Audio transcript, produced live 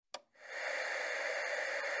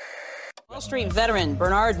Wall Street veteran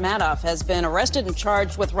Bernard Madoff has been arrested and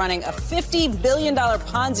charged with running a $50 billion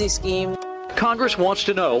Ponzi scheme. Congress wants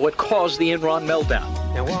to know what caused the Enron meltdown.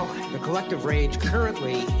 Now, while the collective rage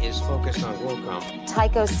currently is focused on WorldCom,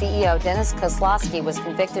 Tyco CEO Dennis Kozlowski was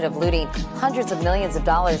convicted of looting hundreds of millions of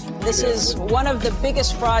dollars. This is one of the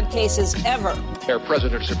biggest fraud cases ever. Their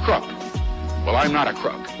president's a crook. Well, I'm not a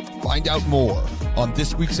crook. Find out more on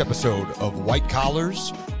this week's episode of White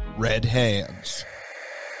Collars, Red Hands.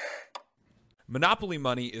 Monopoly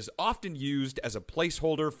money is often used as a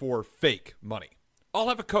placeholder for fake money. I'll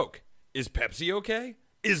have a Coke. Is Pepsi okay?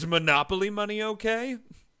 Is Monopoly money okay?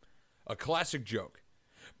 A classic joke.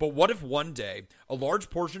 But what if one day a large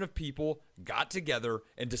portion of people got together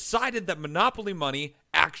and decided that Monopoly money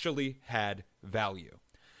actually had value?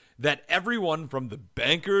 That everyone from the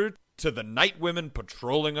banker to the night women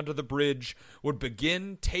patrolling under the bridge would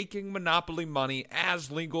begin taking Monopoly money as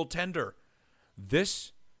legal tender.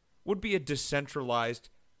 This would be a decentralized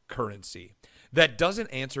currency that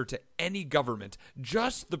doesn't answer to any government,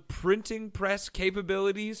 just the printing press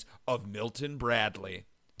capabilities of Milton Bradley.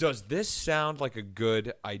 Does this sound like a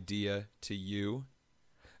good idea to you?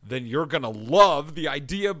 Then you're going to love the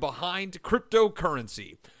idea behind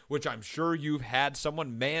cryptocurrency, which I'm sure you've had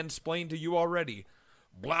someone mansplain to you already.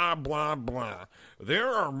 Blah, blah, blah. There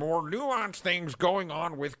are more nuanced things going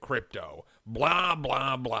on with crypto. Blah,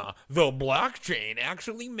 blah, blah. The blockchain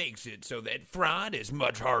actually makes it so that fraud is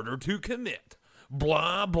much harder to commit.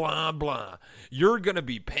 Blah, blah, blah. You're going to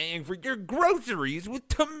be paying for your groceries with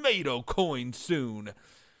tomato coins soon.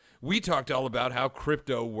 We talked all about how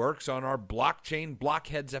crypto works on our Blockchain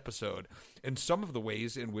Blockheads episode and some of the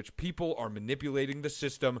ways in which people are manipulating the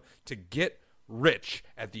system to get rich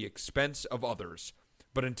at the expense of others.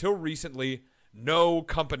 But until recently, no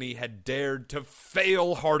company had dared to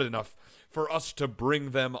fail hard enough for us to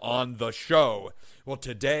bring them on the show. Well,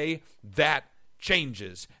 today, that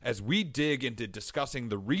changes as we dig into discussing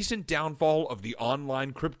the recent downfall of the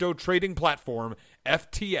online crypto trading platform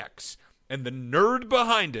FTX and the nerd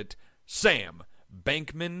behind it, Sam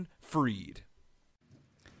Bankman-Fried.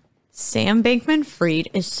 Sam Bankman-Fried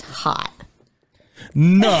is hot.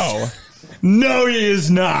 No, he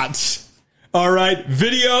is not. All right,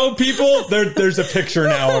 video people, there's a picture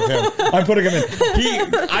now of him. I'm putting him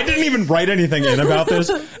in. I didn't even write anything in about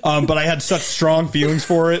this, but I had such strong feelings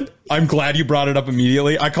for it. I'm glad you brought it up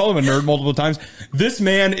immediately. I call him a nerd multiple times. This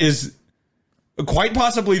man is quite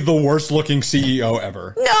possibly the worst looking CEO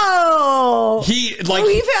ever. No!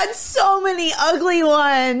 We've had so many ugly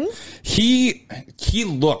ones. He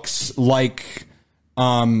looks like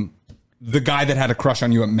the guy that had a crush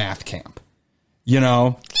on you at math camp. You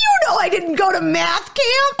know? You know I didn't go to math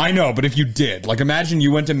camp. I know, but if you did, like imagine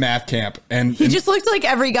you went to math camp and... He just looked like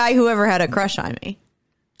every guy who ever had a crush on me.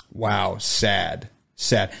 Wow, sad.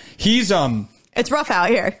 He's, It's rough out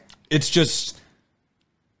here. It's just...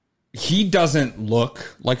 He doesn't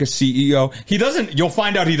look like a CEO. He doesn't... You'll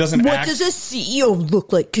find out he doesn't act... What does a CEO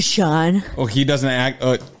look like, Kashan? Oh, he doesn't act...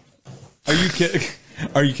 Are you kidding?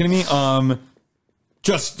 Are you kidding me?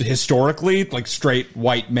 Just historically, like straight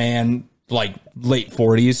white man... like late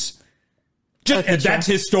 40s. That's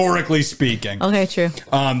historically speaking. Okay, true.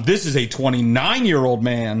 This is a 29-year-old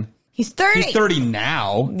man. He's 30. He's 30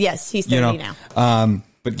 now. Yes, he's 30 now.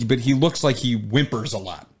 But he looks like he whimpers a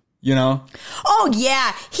lot, you know? Oh,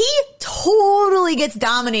 yeah. He totally gets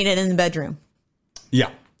dominated in the bedroom.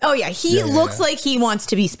 Yeah. Oh, yeah. He looks like he wants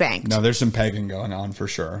to be spanked. No, there's some pegging going on for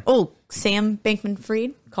sure. Oh, Sam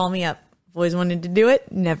Bankman-Fried, call me up. Always wanted to do it,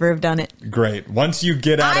 never have done it. Great. Once you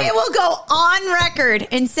get out I will go on record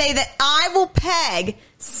and say that I will peg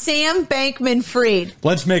Sam Bankman-Fried.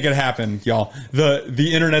 Let's make it happen, y'all.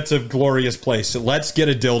 The internet's a glorious place. So let's get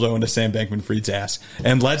a dildo into Sam Bankman-Fried's ass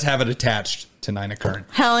and let's have it attached to Nina Kern.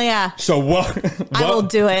 Hell yeah. So I will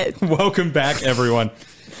do it. Welcome back, everyone,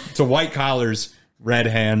 to White Collars, Red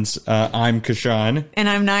Hands. I'm Kashan. And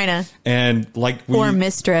I'm Nina. And or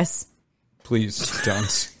Mistress. Please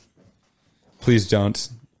don't. Please don't.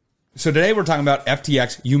 So today we're talking about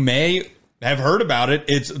FTX. You may have heard about it.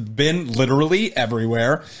 It's been literally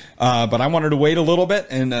everywhere. But I wanted to wait a little bit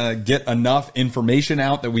and get enough information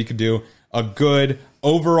out that we could do a good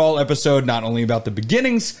overall episode, not only about the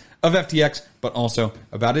beginnings of FTX, but also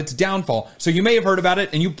about its downfall. So you may have heard about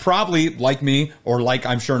it, and you probably, like me, or like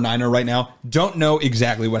I'm sure Nina right now, don't know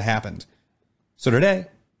exactly what happened. So today,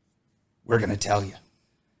 we're going to tell you.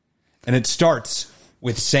 And it starts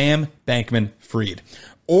with Sam Bankman-Fried,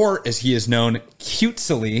 or as he is known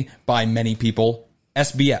cutesily by many people,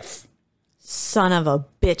 SBF. Son of a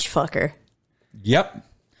bitch fucker. Yep.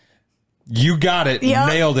 You got it. Yep.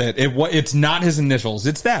 Nailed it. It's not his initials.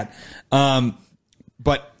 It's that.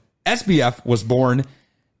 But SBF was born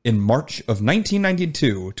in March of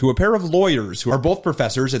 1992 to a pair of lawyers who are both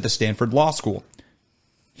professors at the Stanford Law School.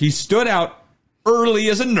 He stood out early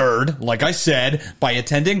as a nerd, like I said, by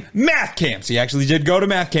attending math camps. He actually did go to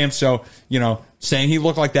math camps, so, saying he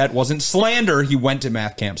looked like that wasn't slander. He went to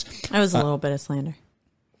math camps. That was a little bit of slander.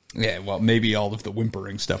 Yeah, well, maybe all of the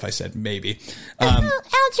whimpering stuff I said, maybe.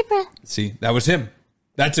 Algebra. See, that was him.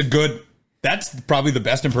 That's probably the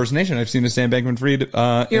best impersonation I've seen of Sam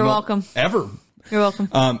Bankman-Fried. You're welcome. Ever. You're welcome.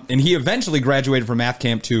 And he eventually graduated from math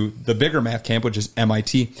camp to the bigger math camp, which is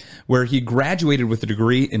MIT, where he graduated with a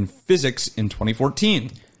degree in physics in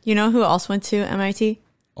 2014. You know who else went to MIT?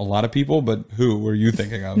 A lot of people, but who were you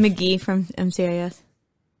thinking of? McGee from MCIS.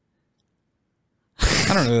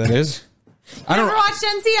 I don't know who that is. Never watched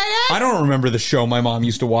NCIS? I don't remember the show my mom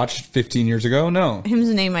used to watch 15 years ago. No. His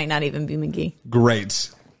name might not even be McGee. Great.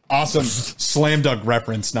 Awesome slam dunk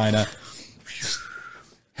reference, Nina.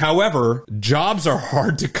 However, jobs are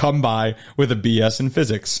hard to come by with a BS in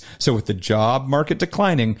physics. So with the job market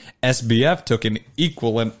declining, SBF took an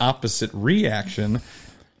equal and opposite reaction.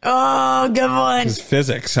 Oh, good one. His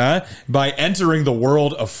physics, huh? By entering the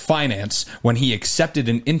world of finance when he accepted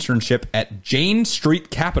an internship at Jane Street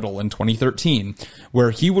Capital in 2013, where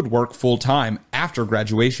he would work full-time after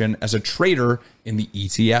graduation as a trader in the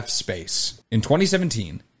ETF space. In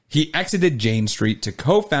 2017, he exited Jane Street to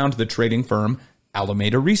co-found the trading firm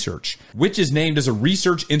Alameda Research, which is named as a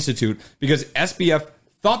research institute because SBF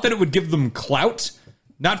thought that it would give them clout,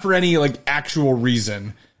 not for any actual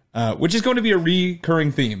reason, which is going to be a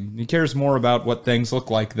recurring theme. He cares more about what things look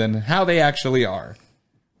like than how they actually are.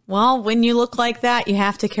 Well, when you look like that, you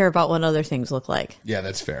have to care about what other things look like. Yeah,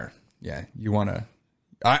 that's fair. Yeah, you want to...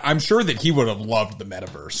 I'm sure that he would have loved the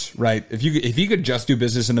metaverse, right? If he could just do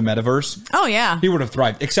business in the metaverse, oh yeah, he would have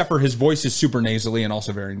thrived. Except for his voice is super nasally and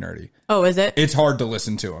also very nerdy. Oh, is it? It's hard to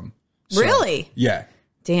listen to him. So, really? Yeah.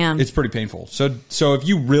 Damn. It's pretty painful. So if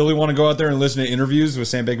you really want to go out there and listen to interviews with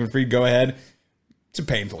Sam Bankman-Fried, go ahead. It's a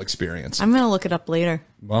painful experience. I'm gonna look it up later.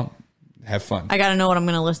 Well, have fun. I gotta know what I'm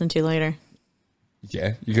gonna listen to later.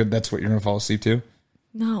 Yeah, you could. That's what you're gonna fall asleep to.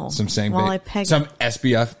 No. Some saying while I peg some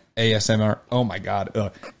SBF ASMR. Oh my god.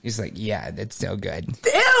 Ugh. He's like, yeah, that's so good.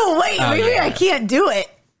 Ew, wait, maybe I can't do it.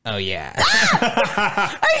 Oh yeah.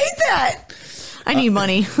 I hate that. I need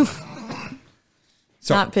money.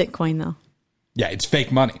 So, not Bitcoin though. Yeah, it's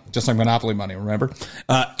fake money, just like Monopoly money. Remember?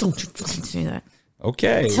 Don't you fucking say that.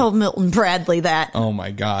 Okay. Tell Milton Bradley that. Oh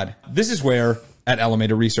my god. This is where at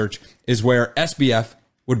Alameda Research is where SBF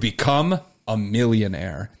would become a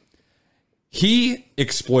millionaire. He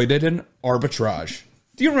exploited an arbitrage.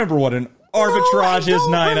 Do you remember what an arbitrage is,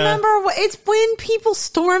 Nina? I remember. It's when people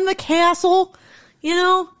storm the castle.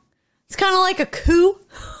 It's kind of like a coup.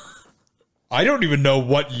 I don't even know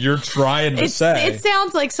what you're trying to say. It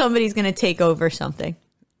sounds like somebody's going to take over something.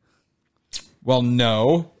 Well,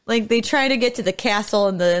 no. Like they try to get to the castle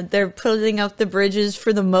and they're putting up the bridges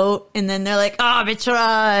for the moat, and then they're like,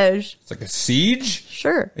 arbitrage. It's like a siege?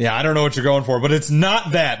 Sure. Yeah, I don't know what you're going for, but it's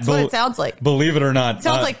not that. That's what it sounds like. Believe it or not. It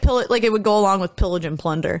sounds like it would go along with pillage and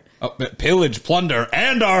plunder. Pillage, plunder,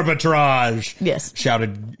 and arbitrage. Yes.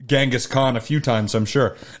 Shouted Genghis Khan a few times, I'm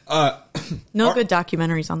sure. No good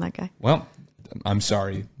documentaries on that guy. Well, I'm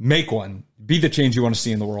sorry. Make one. Be the change you want to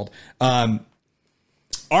see in the world.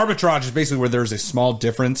 Arbitrage is basically where there's a small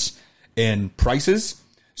difference in prices.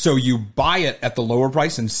 So you buy it at the lower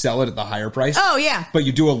price and sell it at the higher price. Oh, yeah. But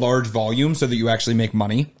you do a large volume so that you actually make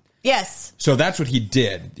money. Yes. So that's what he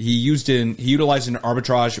did. He utilized an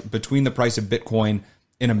arbitrage between the price of Bitcoin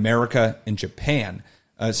in America and Japan.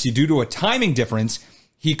 So due to a timing difference,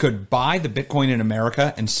 he could buy the Bitcoin in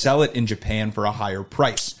America and sell it in Japan for a higher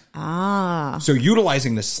price. Ah. So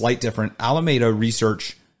utilizing this slight difference, Alameda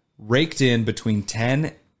Research raked in between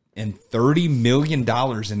 $10 and $30 million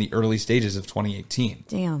in the early stages of 2018.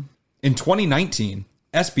 Damn. In 2019,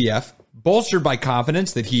 SBF, bolstered by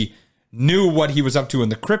confidence that he knew what he was up to in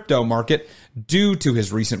the crypto market due to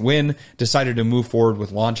his recent win, decided to move forward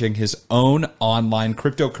with launching his own online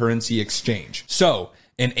cryptocurrency exchange. So,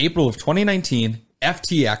 in April of 2019,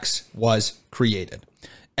 FTX was created.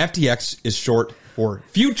 FTX is short for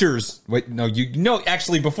futures. Wait, no,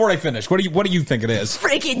 actually, before I finish, what do you think it is?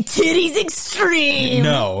 Freaking titties extreme.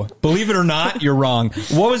 No. Believe it or not, you're wrong.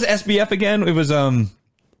 What was SBF again? It was, son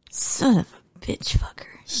of a bitch fucker.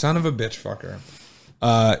 Son of a bitch fucker.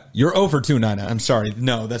 You're over 2, Nina. I'm sorry.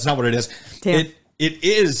 No, that's not what it is. Damn. It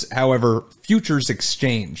is, however, futures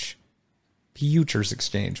exchange. Futures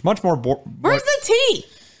exchange. Much more. Where's the T?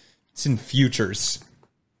 It's in futures.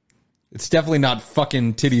 It's definitely not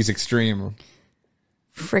fucking titties extreme.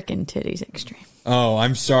 Frickin' titties extreme. Oh,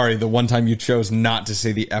 I'm sorry. The one time you chose not to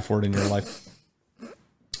say the F word in your life.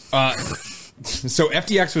 So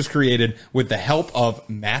FTX was created with the help of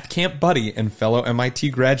Math Camp buddy and fellow MIT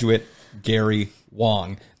graduate Gary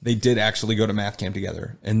Wang. They did actually go to Math Camp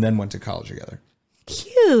together and then went to college together.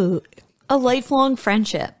 Cute. A lifelong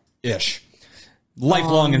friendship. Ish.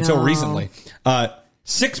 Lifelong until recently.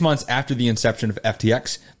 6 months after the inception of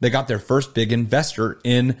FTX, they got their first big investor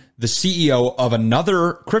in the CEO of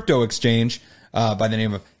another crypto exchange by the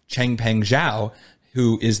name of Changpeng Zhao,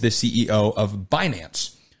 who is the CEO of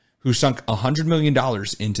Binance, who sunk $100 million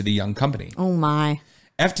into the young company. Oh, my.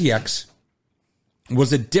 FTX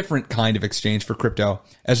was a different kind of exchange for crypto,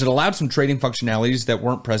 as it allowed some trading functionalities that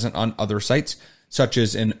weren't present on other sites, such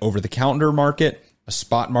as an over-the-counter market, a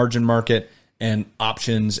spot margin market, and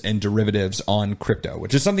options and derivatives on crypto,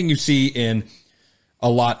 which is something you see in a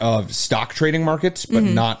lot of stock trading markets, but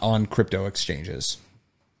not on crypto exchanges.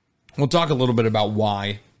 We'll talk a little bit about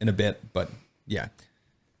why in a bit, but yeah.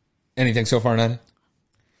 Anything so far, Ned?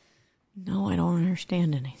 No, I don't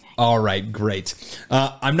understand anything. All right, great.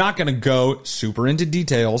 I'm not going to go super into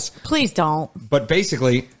details. Please don't. But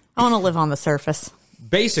basically, I want to live on the surface.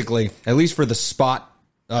 Basically, at least for the spot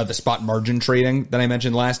margin trading that I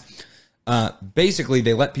mentioned last, basically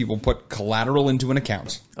they let people put collateral into an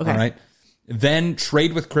account. Okay. All right. Then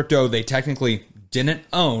trade with crypto they technically didn't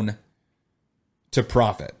own to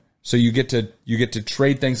profit. So you get to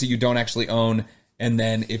trade things that you don't actually own, and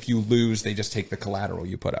then if you lose, they just take the collateral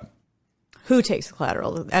you put up. Who takes the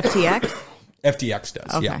collateral? FTX? FTX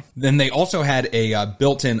does, okay. Yeah. Then they also had a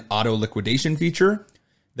built-in auto liquidation feature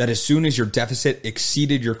that as soon as your deficit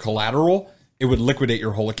exceeded your collateral, it would liquidate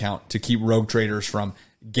your whole account to keep rogue traders from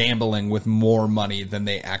gambling with more money than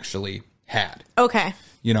they actually had. Okay.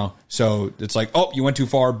 You know, so it's like, oh, you went too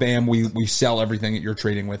far. Bam, we sell everything that you're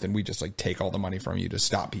trading with, and we just like take all the money from you to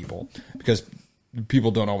stop people, because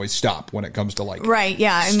people don't always stop when it comes to like right.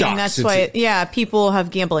 Yeah, I mean that's why. Yeah, people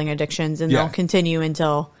have gambling addictions, and they'll continue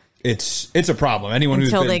until it's a problem. Anyone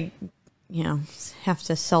until who's been, they, have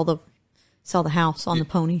to sell the house on the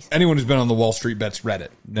ponies. Anyone who's been on the Wall Street Bets Reddit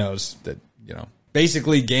knows that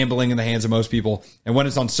basically gambling in the hands of most people, and when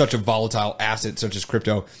it's on such a volatile asset such as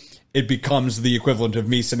crypto, it becomes the equivalent of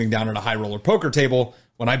me sitting down at a high roller poker table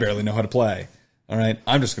when I barely know how to play. All right,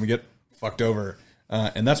 I'm just going to get fucked over,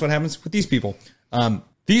 and that's what happens with these people.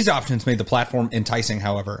 These options made the platform enticing,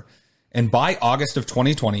 however, and by August of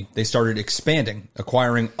 2020, they started expanding,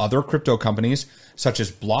 acquiring other crypto companies such as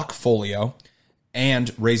Blockfolio,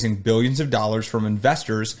 and raising billions of dollars from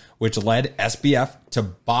investors, which led SBF to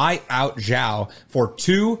buy out Zhao for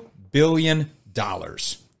 $2 billion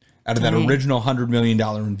out of that original $100 million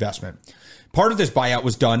investment. Part of this buyout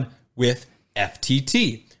was done with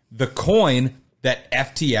FTT, the coin that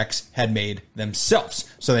FTX had made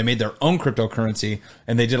themselves. So they made their own cryptocurrency,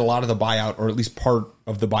 and they did a lot of the buyout, or at least part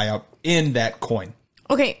of the buyout, in that coin.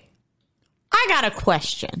 Okay, I got a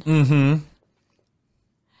question. Mm-hmm.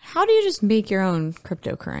 How do you just make your own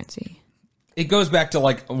cryptocurrency? It goes back to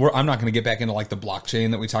like, I'm not going to get back into like the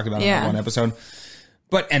blockchain that we talked about in that one episode,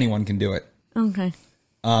 but anyone can do it. Okay.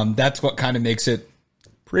 That's what kind of makes it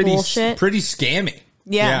pretty scammy.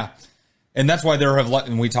 Yeah. And that's why there have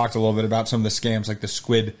and we talked a little bit about some of the scams, like the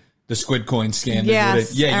squid coin scam.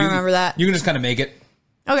 Yes, I remember that. You can just kind of make it.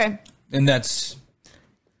 Okay. And it's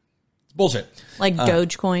bullshit. Like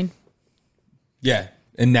Dogecoin. Yeah.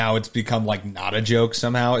 And now it's become like not a joke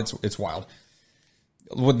somehow. It's wild.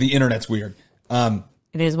 The internet's weird. It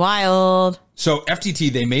is wild. So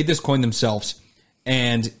FTT, they made this coin themselves,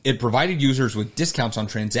 and it provided users with discounts on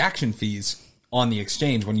transaction fees on the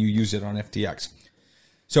exchange when you use it on FTX.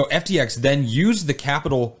 So FTX then used the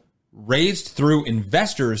capital raised through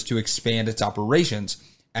investors to expand its operations,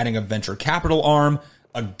 adding a venture capital arm,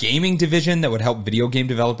 a gaming division that would help video game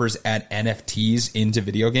developers add NFTs into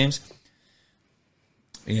video games.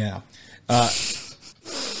 Yeah.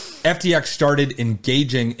 FTX started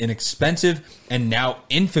engaging in expensive and now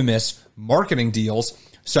infamous marketing deals,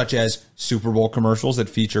 such as Super Bowl commercials that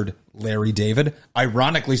featured Larry David,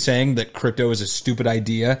 ironically saying that crypto is a stupid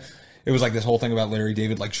idea. It was like this whole thing about Larry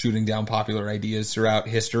David like shooting down popular ideas throughout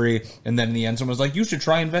history, and then in the end someone was like, you should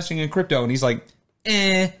try investing in crypto, and he's like,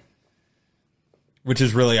 which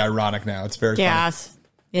is really ironic now. It's very funny.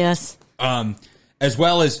 Yes. As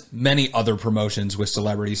well as many other promotions with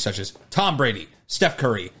celebrities such as Tom Brady, Steph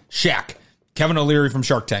Curry, Shaq, Kevin O'Leary from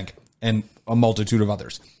Shark Tank, and a multitude of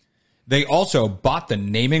others. They also bought the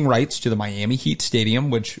naming rights to the Miami Heat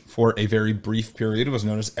Stadium, which for a very brief period was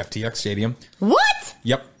known as FTX Stadium. What?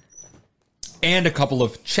 Yep. And a couple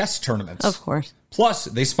of chess tournaments. Of course. Plus,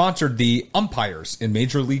 they sponsored the umpires in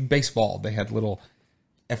Major League Baseball. They had little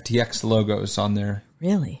FTX logos on there.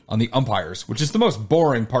 Really? On the umpires, which is the most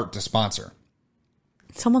boring part to sponsor.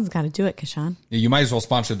 Someone's got to do it, Kashan. Yeah, you might as well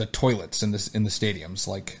sponsor the toilets in the stadiums.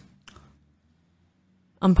 Like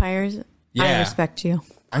umpires, yeah. I respect you.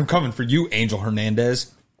 I'm coming for you, Angel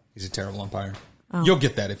Hernandez. He's a terrible umpire. Oh. You'll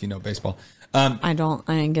get that if you know baseball. I don't.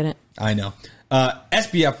 I didn't get it. I know.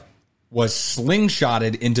 SBF was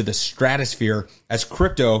slingshotted into the stratosphere as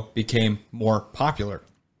crypto became more popular.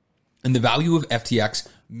 And the value of FTX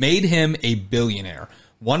made him a billionaire,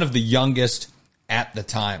 one of the youngest at the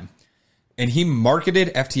time. And he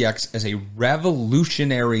marketed FTX as a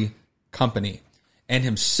revolutionary company and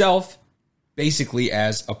himself basically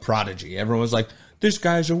as a prodigy. Everyone was like, this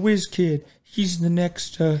guy's a whiz kid. He's the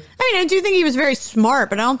next... I mean, I do think he was very smart,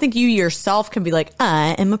 but I don't think you yourself can be like,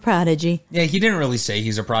 I am a prodigy. Yeah, he didn't really say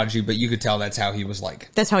he's a prodigy, but you could tell that's how he was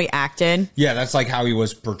like... That's how he acted? Yeah, that's like how he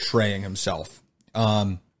was portraying himself.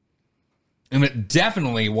 And it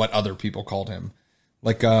definitely what other people called him.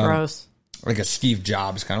 Like, gross. Like a Steve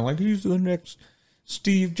Jobs, kind of like, he's the next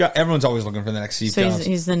Steve Jobs. Everyone's always looking for the next Steve Jobs. So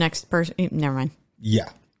he's the next person. Never mind. Yeah.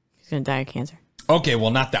 He's going to die of cancer. Okay,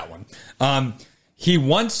 well, not that one. He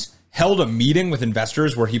once held a meeting with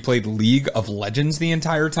investors where he played League of Legends the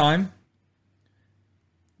entire time,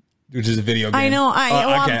 which is a video game. I know,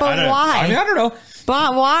 but why? I mean, I don't know.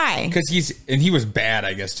 But why? Because he was bad,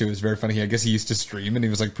 I guess, too. It was very funny. I guess he used to stream, and he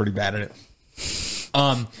was, like, pretty bad at it.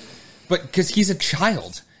 But because he's a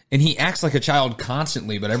child, and he acts like a child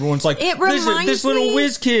constantly, but everyone's like, this little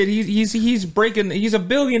whiz kid, he's a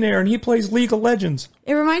billionaire, and he plays League of Legends.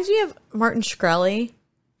 It reminds me of Martin Shkreli,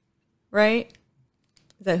 right?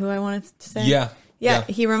 Is that who I wanted to say? Yeah.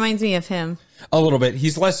 He reminds me of him. A little bit.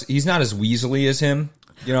 He's not as weaselly as him,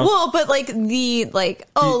 you know? Well, but let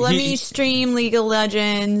me stream League of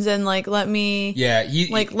Legends and let me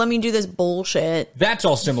let me do this bullshit. That's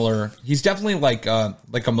all similar. He's definitely like a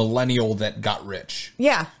millennial that got rich.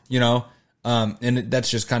 Yeah. You know? And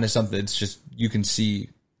that's just kind of something. It's just you can see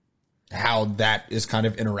how that is kind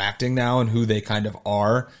of interacting now and who they kind of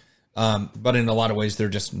are. But in a lot of ways, they're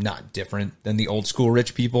just not different than the old school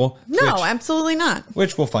rich people. No, absolutely not.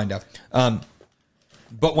 Which we'll find out.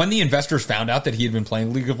 But when the investors found out that he had been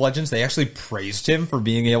playing League of Legends, they actually praised him for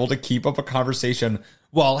being able to keep up a conversation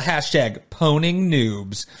while #poning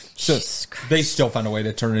noobs. So they still found a way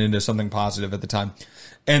to turn it into something positive at the time.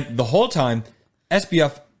 And the whole time,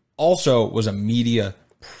 SBF also was a media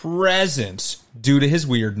presence due to his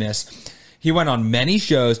weirdness. He went on many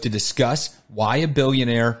shows to discuss why a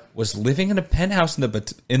billionaire was living in a penthouse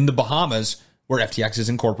in the Bahamas, where FTX is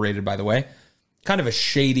incorporated, by the way. Kind of a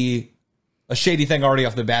shady thing already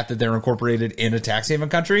off the bat that they're incorporated in a tax haven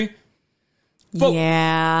country. But,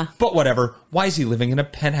 yeah. But whatever. Why is he living in a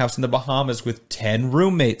penthouse in the Bahamas with 10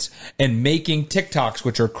 roommates and making TikToks,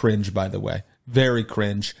 which are cringe, by the way? Very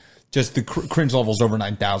cringe. Just the cringe level's over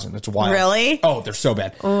 9,000. It's wild. Really? Oh, they're so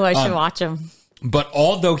bad. Oh, I should watch them. But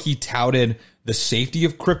although he touted the safety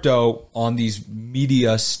of crypto on these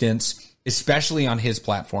media stints, especially on his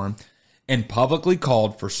platform, and publicly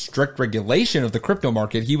called for strict regulation of the crypto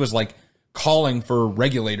market, he was like calling for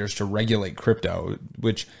regulators to regulate crypto,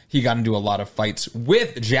 which he got into a lot of fights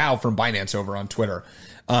with Zhao from Binance over on Twitter.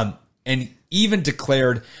 And even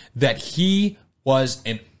declared that he was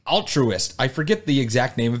an altruist. I forget the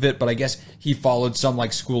exact name of it, but I guess he followed some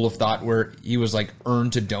like school of thought where he was like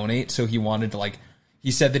earned to donate. So he wanted to he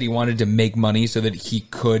said that he wanted to make money so that he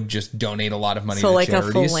could just donate a lot of money to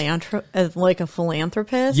charities. Like a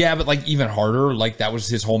philanthropist? Yeah, but like even harder. Like that was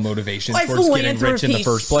his whole motivation towards getting rich in the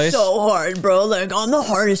first place. So hard, bro. Like I'm the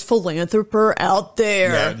hardest philanthropist out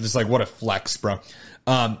there. Yeah, just like what a flex, bro.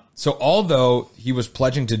 So although he was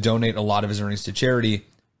pledging to donate a lot of his earnings to charity,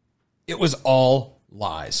 it was all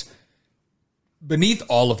lies. Beneath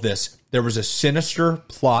all of this, there was a sinister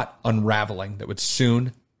plot unraveling that would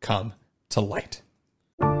soon come to light.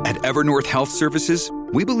 At Evernorth Health Services,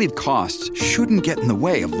 we believe costs shouldn't get in the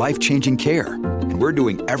way of life-changing care, and we're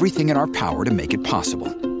doing everything in our power to make it possible.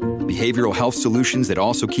 Behavioral health solutions that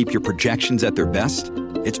also keep your projections at their best?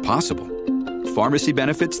 It's possible. Pharmacy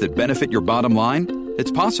benefits that benefit your bottom line?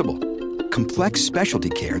 It's possible. Complex specialty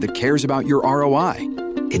care that cares about your ROI?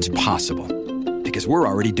 It's possible. Because we're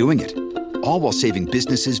already doing it. All while saving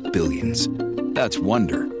businesses billions. That's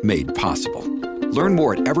Wonder made possible. Learn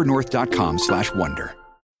more at evernorth.com/wonder.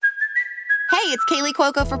 Hey, it's Kaylee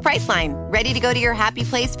Cuoco for Priceline. Ready to go to your happy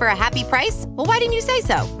place for a happy price? Well, why didn't you say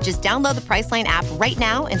so? Just download the Priceline app right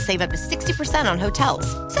now and save up to 60% on hotels.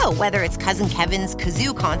 So whether it's Cousin Kevin's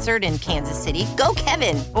Kazoo Concert in Kansas City, go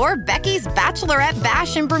Kevin, or Becky's Bachelorette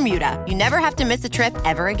Bash in Bermuda, you never have to miss a trip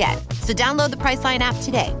ever again. So download the Priceline app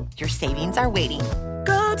today. Your savings are waiting.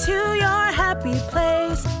 Go Go to your happy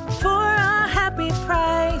place for a happy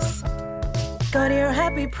price. Go to your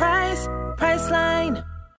happy price, Priceline.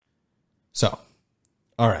 So,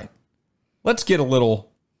 all right. Let's get a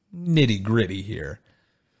little nitty gritty here.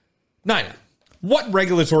 Nina, what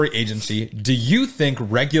regulatory agency do you think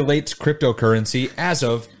regulates cryptocurrency as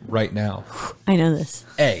of right now? I know this.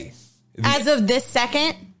 A. As of this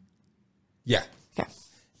second? Yeah. Okay.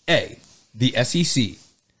 A. The SEC.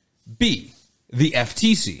 B. The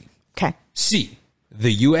FTC. Okay. C.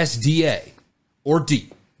 The USDA. Or D.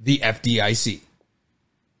 The FDIC.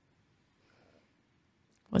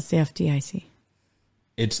 What's the FDIC?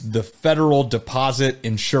 It's the Federal Deposit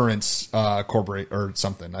Insurance Corporate or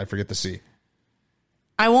something. I forget the C.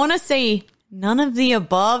 I want to say none of the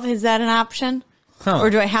above. Is that an option? Huh. Or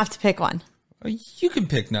do I have to pick one? You can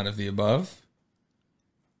pick none of the above.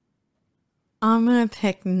 I'm going to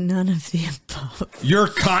pick none of the above. You're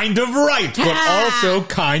kind of right, but also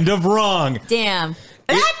kind of wrong. Damn.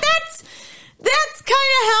 That's kind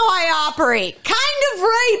of how I operate. Kind of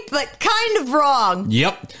right, but kind of wrong.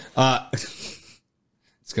 Yep.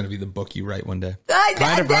 It's going to be the book you write one day.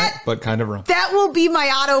 Kind of right, but kind of wrong. That will be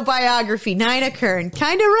my autobiography, Nina Kern.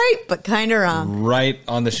 Kind of right, but kind of wrong. Right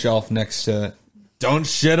on the shelf next to Don't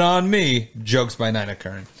Shit on Me, Jokes by Nina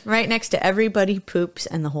Kern. Right next to Everybody Poops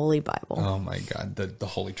and the Holy Bible. Oh, my God. The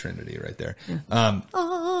Holy Trinity right there. Yeah.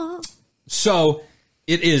 So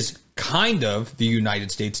it is kind of the United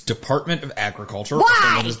States Department of Agriculture.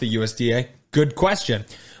 Why? Known as the USDA. Good question.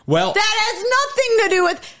 Well, that has nothing to do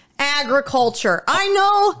with agriculture. I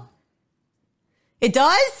know. It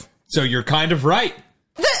does? So you're kind of right.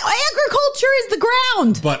 The agriculture is the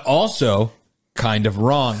ground. But also kind of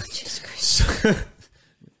wrong. Oh, Jesus Christ.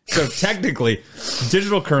 So technically,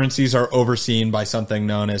 digital currencies are overseen by something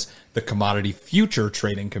known as the Commodity Future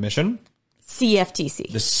Trading Commission.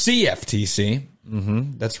 CFTC. The CFTC.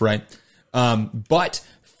 Mm-hmm, that's right. But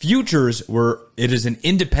futures it is an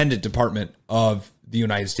independent department of the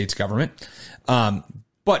United States government.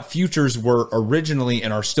 But futures were originally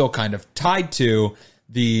and are still kind of tied to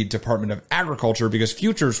the Department of Agriculture because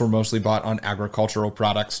futures were mostly bought on agricultural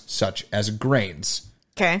products such as grains.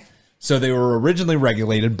 Okay. So they were originally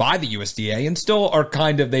regulated by the USDA and still are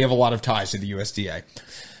they have a lot of ties to the USDA.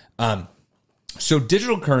 So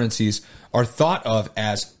digital currencies are thought of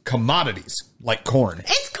as commodities, like corn.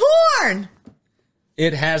 It's corn!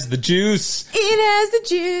 It has the juice. It has the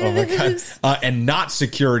juice. Oh my God. And not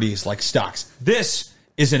securities like stocks. This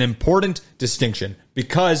is an important distinction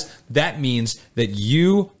because that means that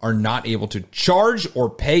you are not able to charge or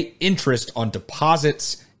pay interest on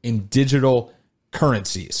deposits in digital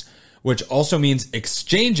currencies, which also means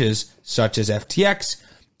exchanges such as FTX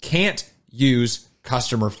can't use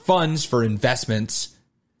customer funds for investments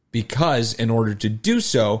because in order to do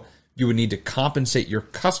so, you would need to compensate your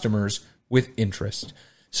customers with interest.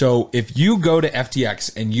 So if you go to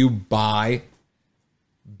FTX and you buy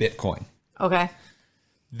Bitcoin, okay,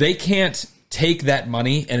 they can't take that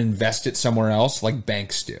money and invest it somewhere else like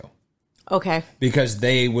banks do. Okay. Because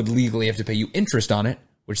they would legally have to pay you interest on it,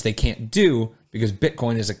 which they can't do because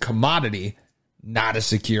Bitcoin is a commodity, not a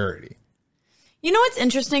security. You know what's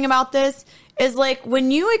interesting about this is like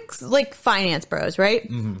when you like finance bros, right?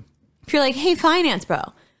 Mm-hmm. If you're like, hey, finance bro,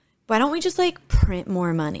 why don't we just like print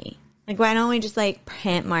more money? Like, why don't we just like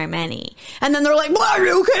print more money? And then they're like, well,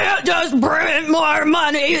 you can't just print more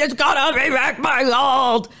money. It's gotta be backed by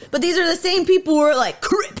gold. But these are the same people who are like,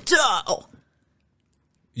 crypto.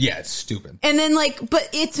 Yeah, it's stupid. And then like, but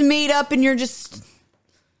it's made up and you're just...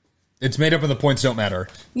 It's made up and the points don't matter.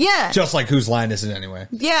 Yeah. Just like whose line is it anyway?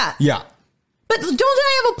 Yeah. Yeah. But don't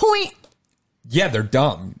I have a point? Yeah, they're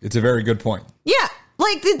dumb. It's a very good point. Yeah.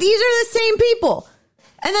 Like, these are the same people.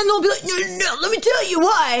 And then they'll be like, no, let me tell you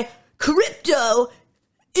why. Crypto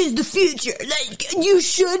is the future. Like, you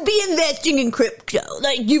should be investing in crypto.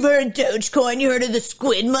 Like, you've heard of Dogecoin, you heard of the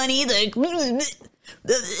squid money, like... No,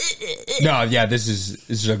 yeah, this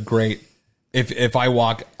is a great... If I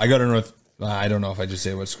walk... I go to North... I don't know if I just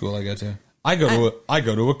say what school I go to. I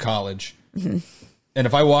go to a college. Mm-hmm. And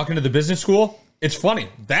if I walk into the business school, it's funny.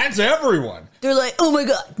 That's everyone. They're like, oh my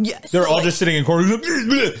God, yes. They're all just sitting in corners.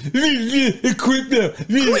 Crypto.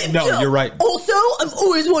 No, you're right. Also, I've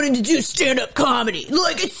always wanted to do stand-up comedy.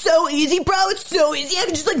 Like, it's so easy, bro. It's so easy. I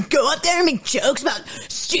can just like go out there and make jokes about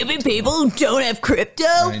stupid people who don't have crypto.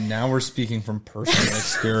 Right, now we're speaking from personal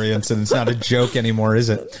experience, and it's not a joke anymore, is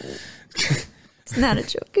it? It's not a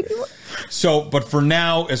joke anymore. So, but for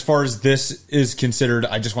now, as far as this is considered,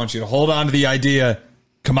 I just want you to hold on to the idea,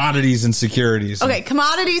 commodities and securities. Okay,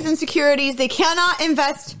 commodities and securities, they cannot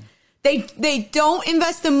invest They don't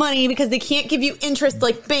invest the money because they can't give you interest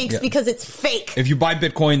like banks because it's fake. If you buy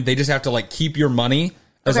Bitcoin, they just have to like keep your money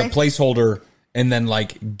as a placeholder and then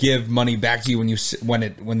like give money back to you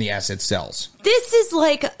when the asset sells. This is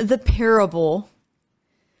like the parable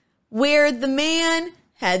where the man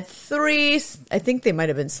had I think they might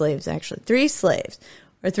have been slaves actually, 3 slaves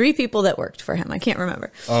or 3 people that worked for him. I can't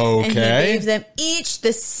remember. Okay. And he gave them each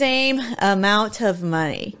the same amount of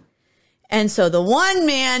money. And so the one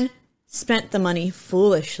man spent the money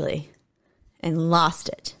foolishly and lost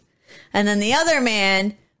it. And then the other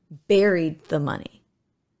man buried the money.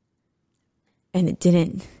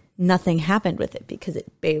 And nothing happened with it because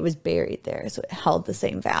it was buried there. So it held the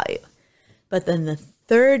same value. But then the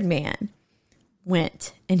third man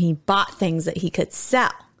went and he bought things that he could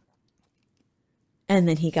sell. And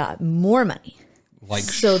then he got more money. Like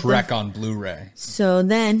Shrek on Blu-ray. So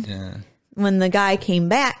then when the guy came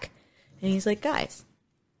back and he's like, guys,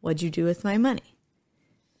 what'd you do with my money?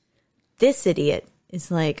 This idiot is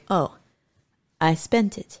like, oh, I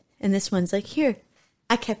spent it. And this one's like, here,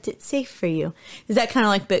 I kept it safe for you. Is that kind of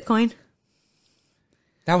like Bitcoin?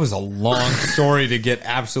 That was a long story to get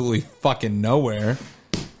absolutely fucking nowhere.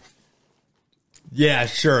 Yeah,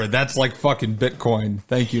 sure. That's like fucking Bitcoin.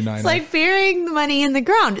 Thank you, Nina. It's like burying the money in the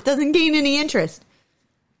ground. It doesn't gain any interest.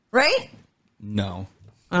 Right? No.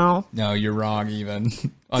 Oh. No, you're wrong even.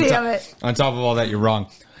 Damn it. On top of all that, you're wrong.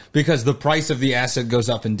 Because the price of the asset goes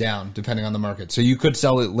up and down depending on the market. So you could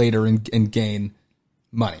sell it later and gain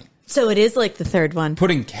money. So it is like the third one.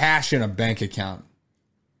 Putting cash in a bank account.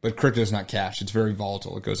 But crypto is not cash. It's very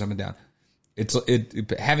volatile. It goes up and down.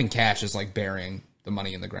 Having cash is like burying the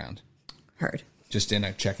money in the ground. Heard. Just in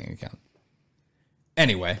a checking account.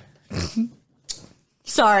 Anyway.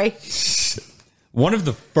 Sorry. One of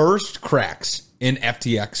the first cracks in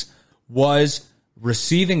FTX was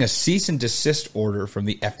receiving a cease and desist order from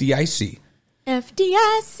the FDIC.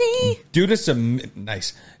 FDIC. Due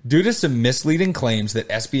to some misleading claims that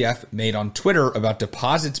SBF made on Twitter about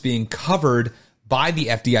deposits being covered by the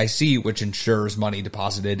FDIC, which ensures money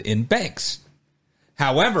deposited in banks.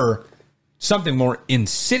 However, something more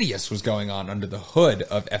insidious was going on under the hood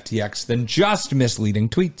of FTX than just misleading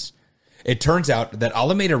tweets. It turns out that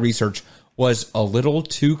Alameda Research was a little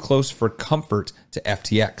too close for comfort to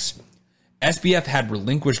FTX. SBF had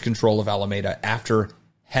relinquished control of Alameda after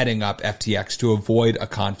heading up FTX to avoid a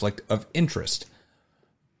conflict of interest.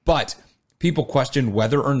 But people questioned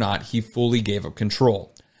whether or not he fully gave up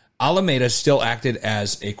control. Alameda still acted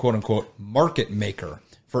as a quote-unquote market maker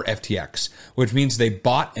for FTX, which means they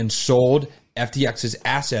bought and sold FTX's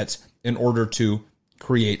assets in order to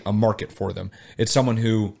create a market for them. It's someone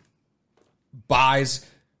who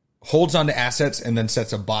holds onto assets and then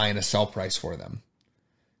sets a buy and a sell price for them.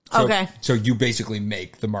 So you basically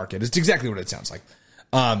make the market. It's exactly what it sounds like.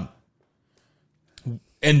 And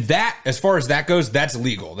that, as far as that goes, that's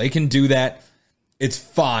legal. They can do that. It's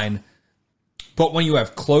fine. But when you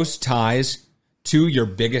have close ties to your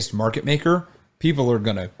biggest market maker, people are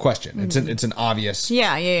going to question. It's an obvious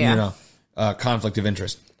conflict of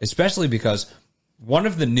interest, especially because one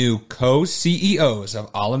of the new co-CEOs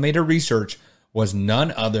of Alameda Research was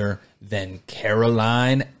none other than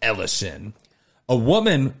Caroline Ellison, a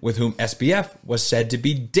woman with whom SBF was said to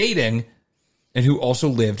be dating and who also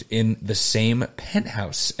lived in the same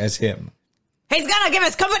penthouse as him. He's gonna give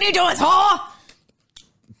his company to his whore!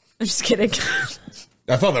 I'm just kidding.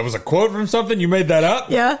 I thought that was a quote from something. You made that up?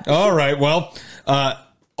 Yeah. All right. Well,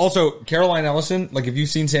 also, Caroline Ellison, like if you've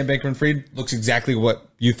seen Sam Bankman-Fried, looks exactly what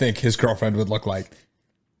you think his girlfriend would look like.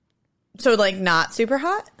 So, like, not super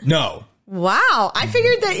hot? No. Wow. I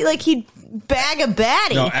figured that, like, he'd bag a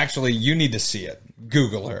baddie. No, actually, you need to see it.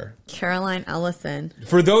 Google her. Caroline Ellison.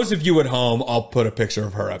 For those of you at home, I'll put a picture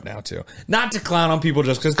of her up now, too. Not to clown on people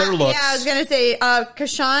just because their looks. Yeah, I was going to say,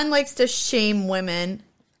 Kashan likes to shame women.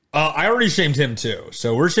 I already shamed him, too.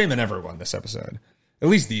 So we're shaming everyone this episode. At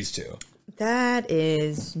least these two. That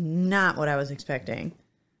is not what I was expecting.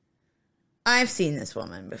 I've seen this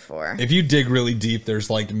woman before. If you dig really deep, there's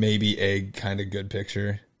like maybe a kind of good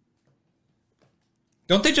picture.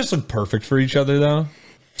 Don't they just look perfect for each other, though?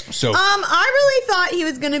 So, I really thought he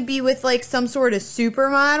was going to be with like some sort of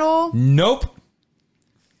supermodel. Nope.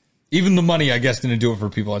 Even the money, I guess, didn't do it for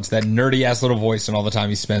people. It's that nerdy ass little voice and all the time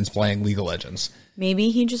he spends playing League of Legends. Maybe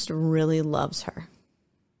he just really loves her.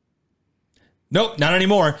 Nope, not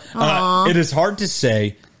anymore. It is hard to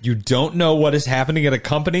say you don't know what is happening at a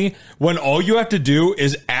company when all you have to do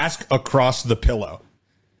is ask across the pillow.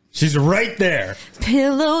 She's right there.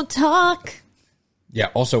 Pillow talk. Yeah,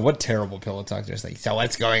 also, what terrible pillow talk. Just like, so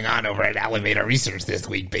what's going on over at Alameda Research this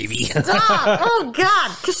week, baby? Stop. Oh,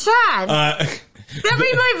 God. Kashan. That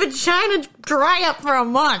made my vagina dry up for a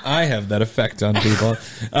month. I have that effect on people.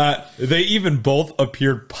 They even both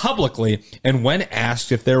appeared publicly, and when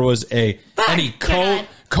asked if there was any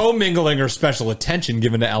commingling or special attention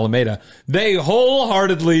given to Alameda, they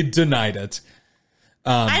wholeheartedly denied it.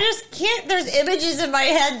 I just can't. There's images in my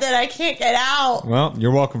head that I can't get out. Well,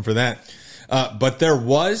 you're welcome for that. But there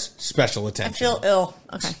was special attention. I feel ill.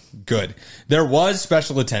 Okay. Good. There was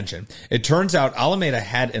special attention. It turns out Alameda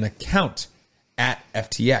had an account at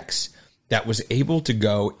FTX that was able to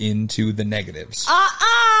go into the negatives.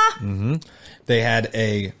 Mm-hmm. They had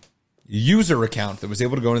a user account that was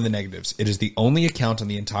able to go into the negatives. It is the only account on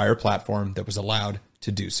the entire platform that was allowed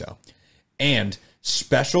to do so. And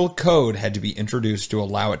special code had to be introduced to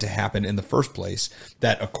allow it to happen in the first place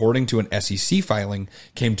that, according to an SEC filing,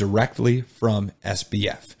 came directly from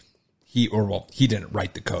SBF. He didn't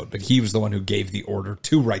write the code, but he was the one who gave the order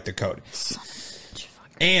to write the code.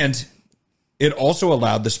 And it also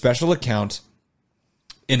allowed the special account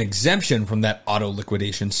an exemption from that auto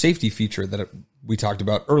liquidation safety feature that we talked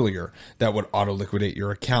about earlier that would auto liquidate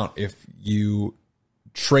your account if you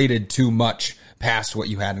traded too much past what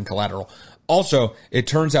you had in collateral. Also, it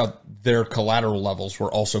turns out their collateral levels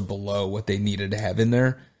were also below what they needed to have in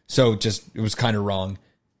there. So it was kind of wrong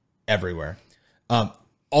everywhere.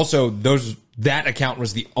 Also, that account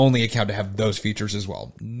was the only account to have those features as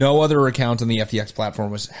well. No other account on the FTX platform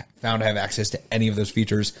was found to have access to any of those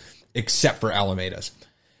features except for Alameda's.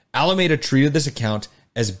 Alameda treated this account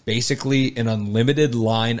as basically an unlimited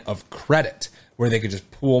line of credit where they could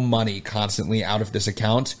just pull money constantly out of this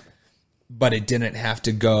account, but it didn't have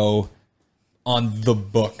to go on the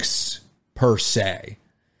books per se.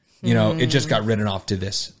 It just got written off to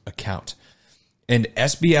this account. And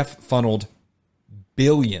SBF funneled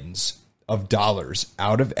billions of dollars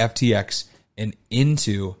out of FTX and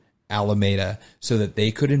into Alameda so that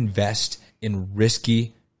they could invest in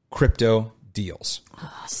risky crypto deals.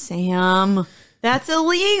 Oh, Sam, that's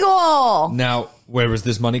illegal. Now, where was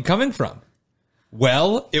this money coming from?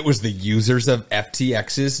 Well, it was the users of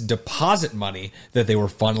FTX's deposit money that they were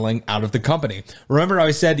funneling out of the company. Remember how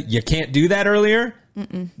I said you can't do that earlier?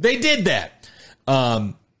 Mm-mm. They did that.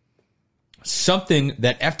 Something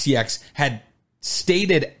that FTX had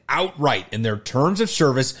stated outright in their terms of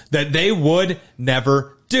service that they would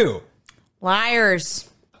never do. Liars.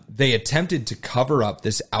 They attempted to cover up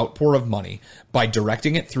this outpour of money by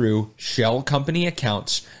directing it through shell company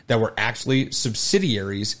accounts that were actually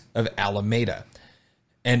subsidiaries of Alameda,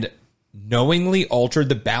 and knowingly altered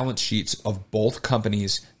the balance sheets of both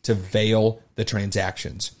companies to veil the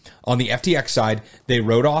transactions. On the FTX side, they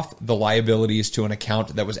wrote off the liabilities to an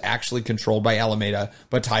account that was actually controlled by Alameda,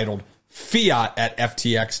 but titled Fiat at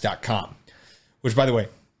FTX.com. Which, by the way,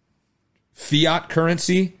 fiat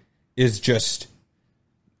currency is just,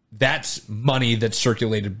 that's money that's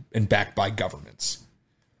circulated and backed by governments.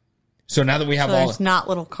 So now that we have there's not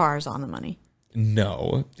little cars on the money.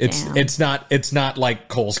 No, it's not like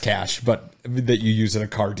Kohl's Cash, but that you use at a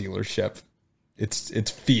car dealership.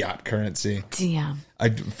 It's fiat currency. Damn.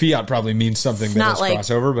 Fiat probably means something it's that not has like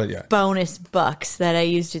crossover, but yeah. Bonus bucks that I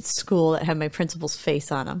used at school that had my principal's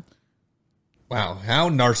face on them. Wow, how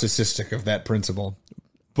narcissistic of that principal.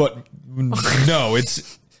 But no,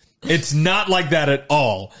 it's not like that at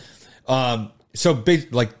all. So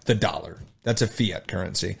like the dollar, that's a fiat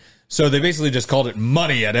currency. So they basically just called it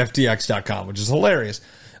money at FTX.com, which is hilarious.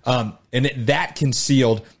 And that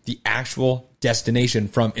concealed the actual destination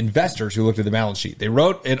from investors who looked at the balance sheet. They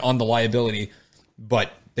wrote it on the liability, but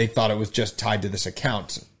they thought it was just tied to this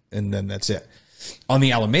account, and then that's it. On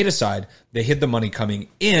the Alameda side, they hid the money coming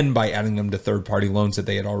in by adding them to third-party loans that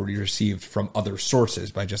they had already received from other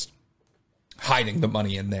sources by just hiding the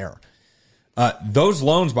money in there. Those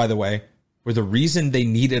loans, by the way, were the reason they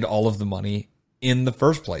needed all of the money in the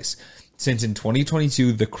first place, since in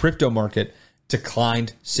 2022, the crypto market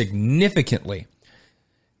declined significantly.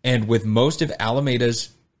 And with most of Alameda's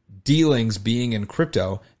dealings being in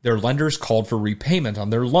crypto, their lenders called for repayment on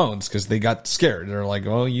their loans because they got scared. They're like,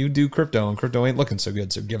 oh, you do crypto and crypto ain't looking so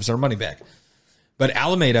good, so give us our money back. But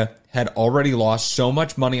Alameda had already lost so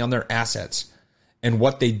much money on their assets, and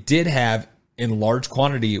what they did have in large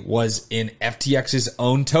quantity was in FTX's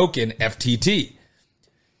own token, FTT.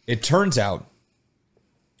 It turns out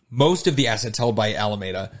most of the assets held by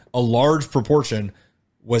Alameda, a large proportion,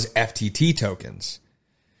 was FTT tokens,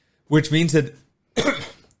 which means that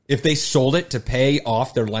if they sold it to pay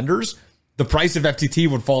off their lenders, the price of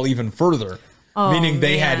FTT would fall even further, meaning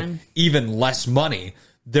they had even less money,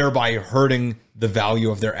 thereby hurting the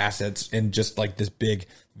value of their assets in just like this big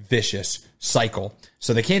vicious cycle.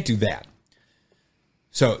 So they can't do that.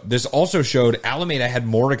 So this also showed Alameda had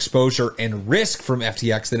more exposure and risk from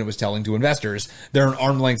FTX than it was telling to investors. They're an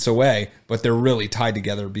arm lengths away, but they're really tied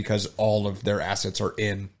together because all of their assets are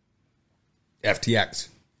in FTX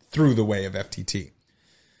through the way of FTT.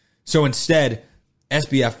 So instead,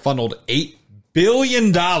 SBF funneled $8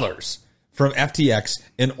 billion from FTX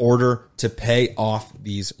in order to pay off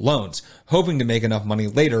these loans, hoping to make enough money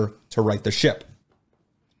later to right the ship.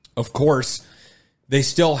 Of course, they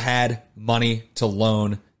still had money to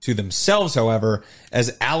loan to themselves, however,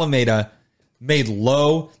 as Alameda made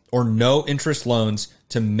low or no interest loans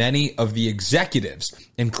to many of the executives,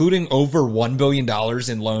 including over $1 billion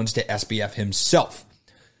in loans to SBF himself,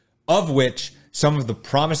 of which some of the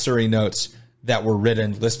promissory notes that were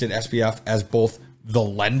written listed SBF as both the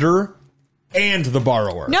lender and the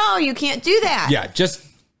borrower. No, you can't do that. Yeah, just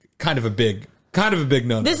kind of a big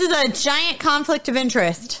no-no. This is a giant conflict of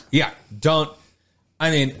interest. Yeah,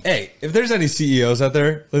 hey, if there's any CEOs out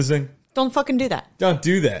there listening, don't fucking do that. Don't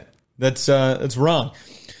do that. That's wrong.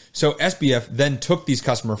 So SBF then took these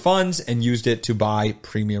customer funds and used it to buy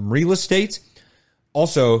premium real estate.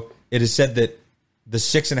 Also, it is said that the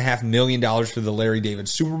 $6.5 million for the Larry David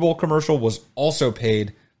Super Bowl commercial was also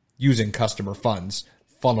paid using customer funds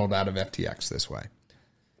funneled out of FTX this way.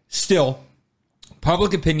 Still,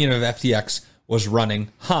 public opinion of FTX was running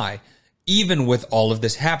high, even with all of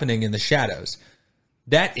this happening in the shadows.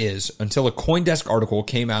 That is, until a CoinDesk article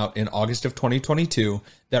came out in August of 2022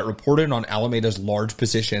 that reported on Alameda's large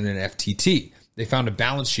position in FTT. They found a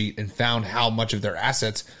balance sheet and found how much of their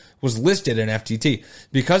assets was listed in FTT.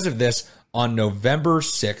 Because of this, on November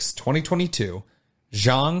 6, 2022,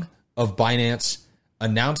 Zhang of Binance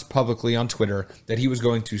announced publicly on Twitter that he was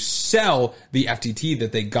going to sell the FTT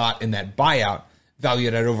that they got in that buyout,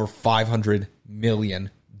 valued at over $500 million.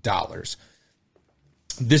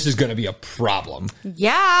 This is going to be a problem.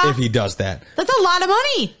 Yeah. If he does that. That's a lot of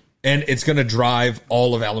money. And it's going to drive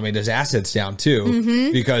all of Alameda's assets down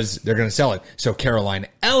too, because they're going to sell it. So Caroline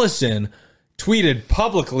Ellison tweeted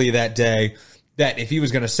publicly that day that if he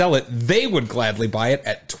was going to sell it, they would gladly buy it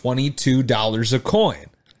at $22 a coin.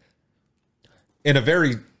 In a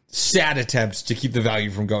very sad attempt to keep the value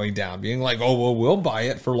from going down, being like, oh, well, we'll buy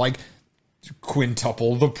it for like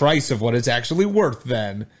quintuple the price of what it's actually worth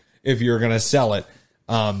then if you're going to sell it.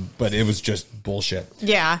 But it was just bullshit.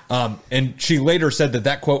 Yeah. And she later said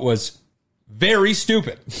that quote was very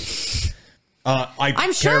stupid.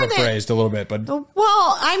 I'm sure paraphrased a little bit, but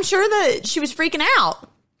well, I'm sure that she was freaking out.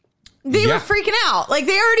 They were freaking out. Like,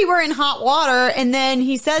 they already were in hot water, and then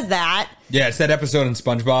he says that. Yeah, it's that episode in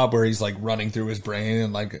SpongeBob where he's like running through his brain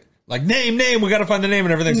and like name, we got to find the name,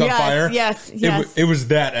 and everything's on fire. Yes. It was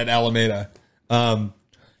that at Alameda.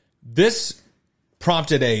 This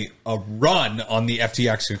prompted a run on the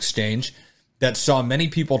FTX exchange that saw many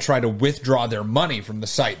people try to withdraw their money from the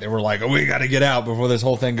site. They were like, oh, we got to get out before this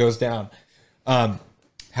whole thing goes down.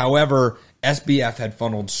 However, SBF had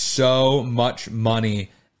funneled so much money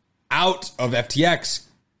out of FTX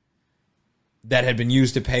that had been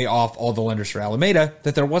used to pay off all the lenders for Alameda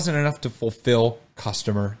that there wasn't enough to fulfill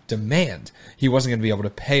customer demand. He wasn't going to be able to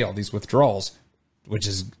pay all these withdrawals, which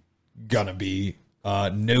is going to be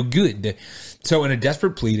no good. So in a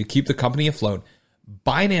desperate plea to keep the company afloat,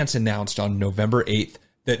 Binance announced on November 8th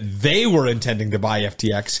that they were intending to buy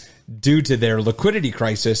FTX due to their liquidity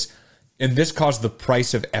crisis. And this caused the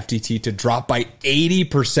price of FTT to drop by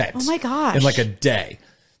 80%. Oh my gosh. In like a day.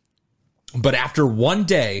 But after one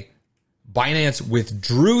day, Binance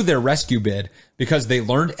withdrew their rescue bid because they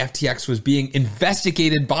learned FTX was being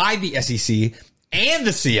investigated by the SEC and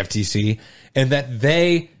the CFTC, and that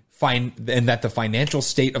the financial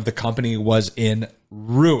state of the company was in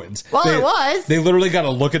ruins. Well, it was. They literally got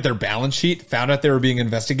to look at their balance sheet, found out they were being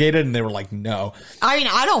investigated, and they were like, no. I mean,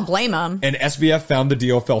 I don't blame them. And SBF found the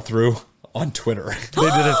deal fell through on Twitter.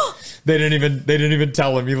 They didn't even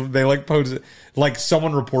tell him. They like posted, like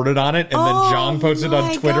someone reported on it, and then Zhang posted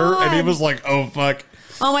on Twitter, and he was like, oh fuck.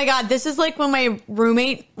 Oh my God, this is like when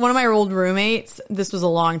one of my old roommates, this was a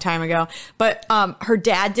long time ago, but her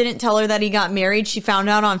dad didn't tell her that he got married. She found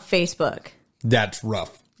out on Facebook. That's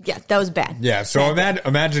rough. Yeah, that was bad. Yeah, so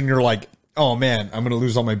imagine you're like, oh man, I'm going to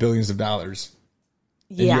lose all my billions of dollars.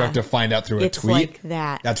 And you have to find out through a tweet. It's like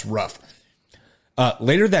that. That's rough.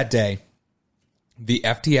 Later that day, the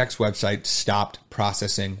FTX website stopped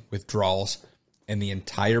processing withdrawals, and the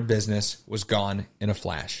entire business was gone in a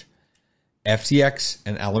flash. FTX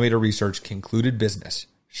and Alameda Research concluded business,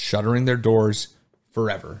 shuttering their doors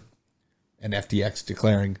forever, and FTX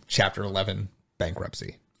declaring Chapter 11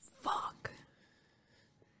 bankruptcy. Fuck.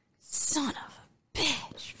 Son of a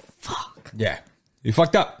bitch. Fuck. Yeah. You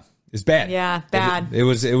fucked up. It's bad. Yeah, bad. It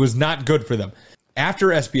was not good for them. After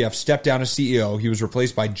SBF stepped down as CEO, he was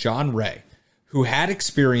replaced by John Ray, who had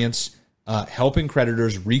experience helping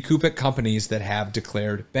creditors recoup at companies that have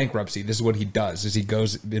declared bankruptcy. This is what he does, is he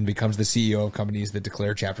goes and becomes the CEO of companies that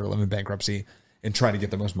declare Chapter 11 bankruptcy and try to get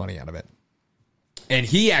the most money out of it. And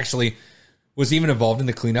he actually was even involved in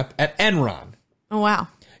the cleanup at Enron. Oh, wow.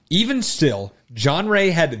 Even still, John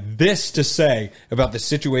Ray had this to say about the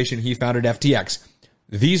situation he found at FTX.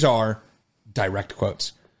 These are direct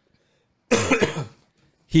quotes.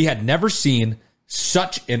 He had never seen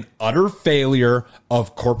such an utter failure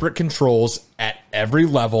of corporate controls at every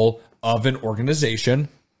level of an organization.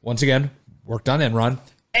 Once again, worked on Enron.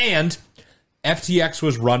 And FTX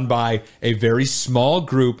was run by a very small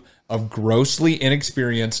group of grossly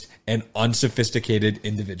inexperienced and unsophisticated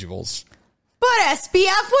individuals. But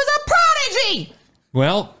SBF was a prodigy.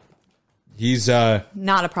 Well, he's not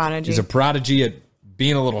a prodigy. He's a prodigy at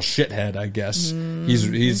being a little shithead, I guess.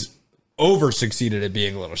 He's over succeeded at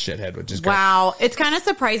being a little shithead, which is great. Wow. It's kind of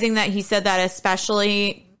surprising that he said that,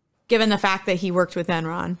 especially given the fact that he worked with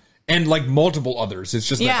Enron. And like multiple others. It's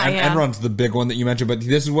just that Enron's the big one that you mentioned, but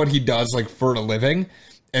this is what he does like for a living.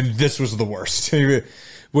 And this was the worst.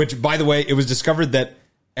 Which, by the way, it was discovered that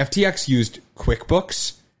FTX used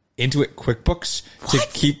QuickBooks, Intuit QuickBooks, to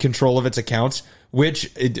keep control of its accounts, which,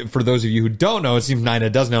 for those of you who don't know, it seems Nina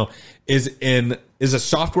does know, is a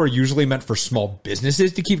software usually meant for small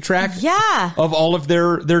businesses to keep track of all of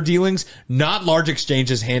their dealings, not large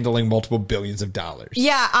exchanges handling multiple billions of dollars.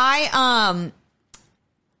 Yeah,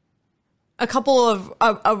 a couple of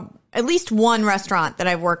at least one restaurant that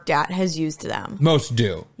I've worked at has used them. Most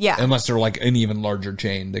do. Yeah. Unless they're like an even larger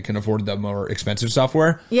chain that can afford the more expensive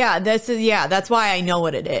software. Yeah, that's why I know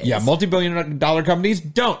what it is. Yeah, multi-billion-dollar companies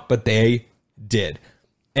don't, but they did.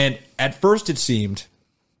 And at first it seemed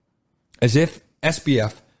as if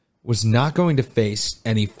SBF was not going to face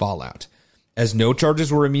any fallout, as no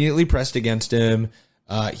charges were immediately pressed against him.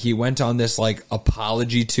 He went on this like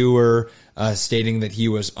apology tour, stating that he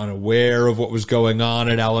was unaware of what was going on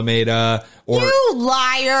at Alameda. Or you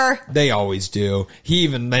liar! They always do. He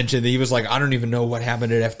even mentioned that he was like, I don't even know what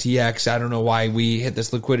happened at FTX. I don't know why we hit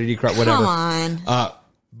this liquidity crunch, whatever. Come on.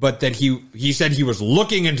 But that he said he was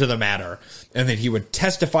looking into the matter and that he would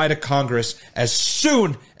testify to Congress as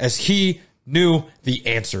soon as he knew the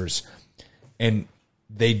answers. And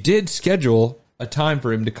they did schedule a time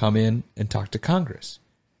for him to come in and talk to Congress.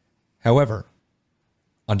 However,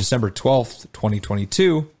 on December 12th,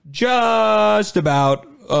 2022, just about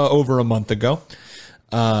over a month ago,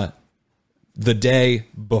 the day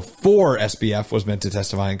before SBF was meant to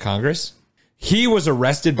testify in Congress, he was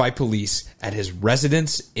arrested by police at his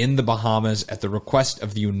residence in the Bahamas at the request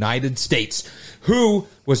of the United States, who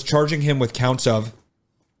was charging him with counts of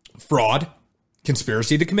fraud,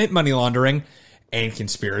 conspiracy to commit money laundering, and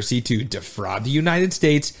conspiracy to defraud the United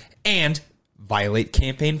States and violate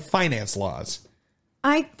campaign finance laws.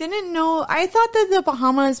 I didn't know. I thought that the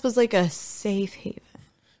Bahamas was like a safe haven.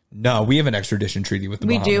 No, we have an extradition treaty with the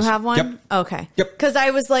Bahamas. We do have one? Yep. Okay. Yep. Because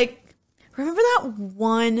I was like, remember that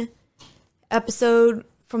one episode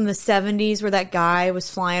from the 70s where that guy was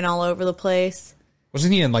flying all over the place?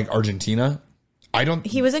 Wasn't he in like Argentina?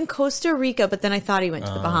 He was in Costa Rica, but then I thought he went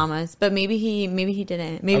to the Bahamas. But maybe he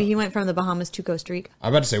didn't. Maybe he went from the Bahamas to Costa Rica.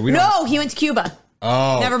 I'm about to say he went to Cuba.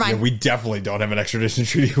 Oh, never mind. Yeah, we definitely don't have an extradition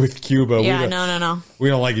treaty with Cuba. Yeah, no. We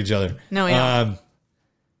don't like each other. No, we don't.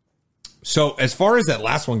 So as far as that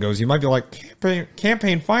last one goes, you might be like,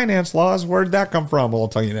 campaign finance laws, where did that come from? Well, I'll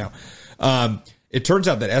tell you now. It turns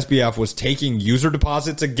out that SBF was taking user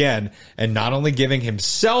deposits again and not only giving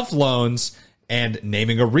himself loans and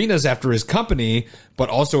naming arenas after his company, but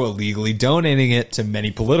also illegally donating it to many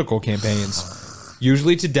political campaigns,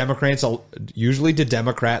 usually to Democrats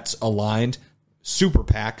aligned super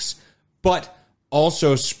PACs, but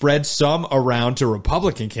also spread some around to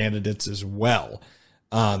Republican candidates as well,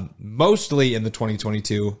 mostly in the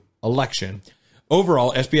 2022 election.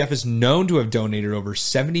 Overall, SBF is known to have donated over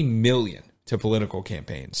 $70 million to political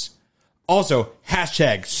campaigns. Also,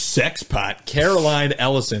 #sexpot Caroline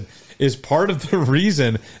Ellison is part of the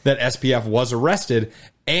reason that SBF was arrested,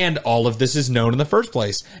 and all of this is known in the first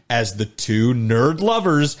place, as the two nerd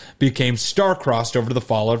lovers became star-crossed over the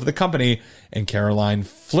fallout of the company, and Caroline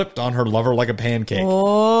flipped on her lover like a pancake.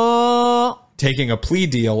 Taking a plea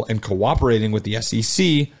deal and cooperating with the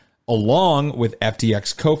SEC, along with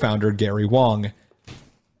FTX co-founder Gary Wang.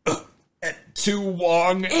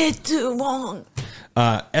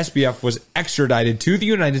 SBF was extradited to the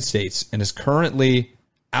United States and is currently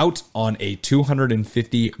out on a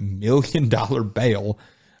 $250 million bail.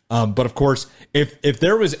 But of course, if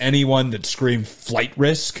there was anyone that screamed flight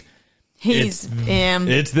risk, He's him.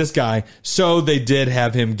 It's this guy. So they did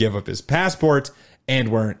have him give up his passport and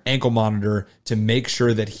wear an ankle monitor to make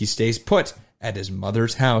sure that he stays put at his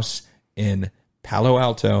mother's house in Palo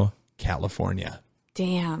Alto, California.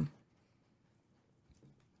 Damn.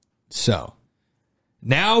 So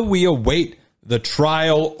now we await the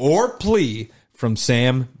trial or plea from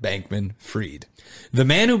Sam Bankman-Fried, the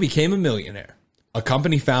man who became a millionaire, a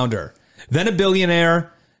company founder, then a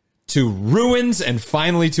billionaire, to ruins, and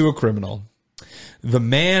finally to a criminal. The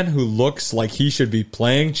man who looks like he should be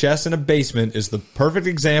playing chess in a basement is the perfect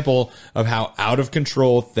example of how out of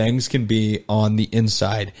control things can be on the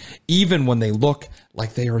inside, even when they look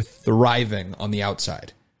like they are thriving on the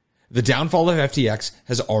outside. The downfall of FTX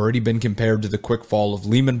has already been compared to the quick fall of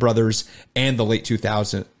Lehman Brothers and the late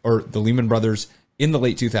 2000s, or the Lehman Brothers in the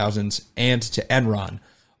late 2000s, and to Enron.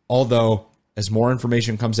 Although, as more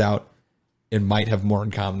information comes out, it might have more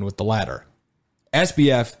in common with the latter.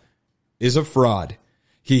 SBF is a fraud.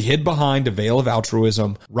 He hid behind a veil of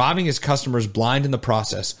altruism, robbing his customers blind in the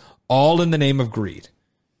process, all in the name of greed,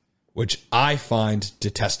 which I find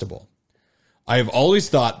detestable. I have always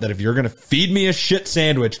thought that if you're going to feed me a shit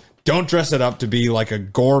sandwich, don't dress it up to be like a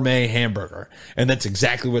gourmet hamburger. And that's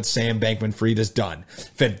exactly what Sam Bankman-Fried has done.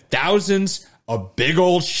 Fed thousands a big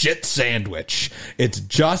old shit sandwich. It's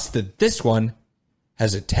just that this one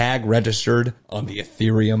has a tag registered on the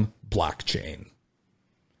Ethereum blockchain.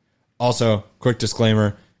 Also, quick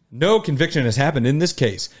disclaimer, no conviction has happened in this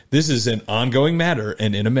case. This is an ongoing matter,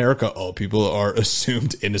 and in America, all people are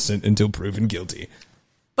assumed innocent until proven guilty.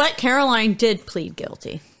 But Caroline did plead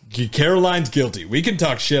guilty. Caroline's guilty. We can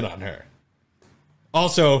talk shit on her.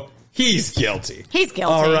 Also, he's guilty. He's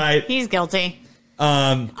guilty. All right. He's guilty.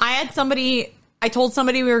 I told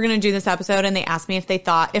somebody we were going to do this episode, and they asked me if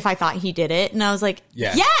I thought he did it. And I was like,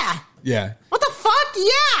 yeah. What the fuck?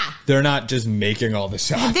 Yeah. They're not just making all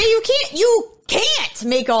this up. You can't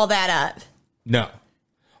make all that up. No.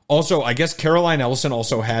 Also, I guess Caroline Ellison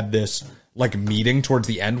also had this like meeting towards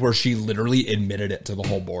the end where she literally admitted it to the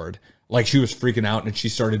whole board. Like she was freaking out and she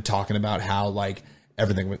started talking about how like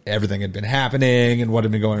everything had been happening and what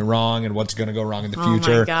had been going wrong and what's going to go wrong in the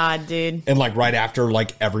future. Oh my God, dude. And like right after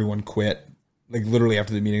like everyone quit, like literally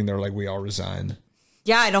after the meeting, they were like, we all resigned.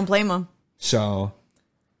 Yeah, I don't blame them. So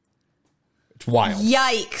it's wild.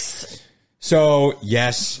 Yikes. So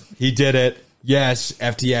yes, he did it. Yes,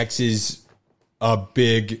 FTX is a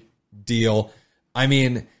big deal. I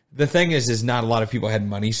mean, the thing is not a lot of people had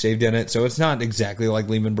money saved in it, so it's not exactly like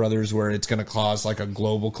Lehman Brothers where it's going to cause like a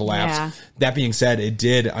global collapse. Yeah. That being said, it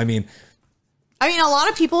did. I mean, a lot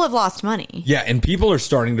of people have lost money. Yeah, and people are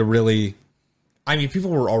starting to really... I mean,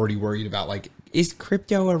 people were already worried about, like, is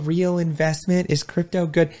crypto a real investment? Is crypto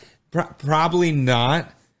good? Probably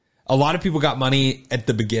not. A lot of people got money at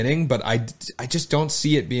the beginning, but I just don't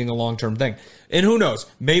see it being a long-term thing. And who knows?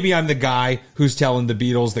 Maybe I'm the guy who's telling the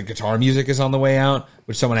Beatles that guitar music is on the way out,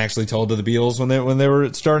 which someone actually told to the Beatles when they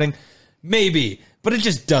were starting. Maybe, but it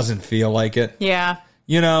just doesn't feel like it. Yeah.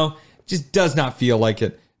 You know, it just does not feel like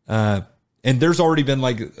it. And there's already been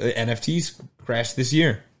like NFTs crashed this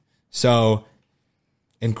year. So,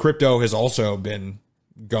 and crypto has also been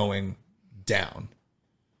going down.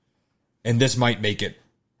 And this might make it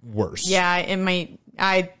worse. Yeah, it might.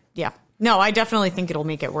 No, I definitely think it'll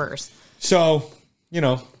make it worse. So,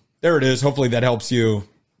 there it is. Hopefully that helps you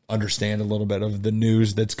understand a little bit of the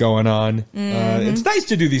news that's going on. Mm-hmm. It's nice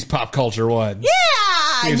to do these pop culture ones.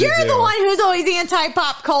 Yeah! You're the one who's always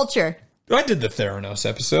anti-pop culture. I did the Theranos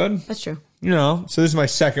episode. That's true. So this is my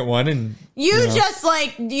second one. And you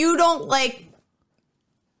don't like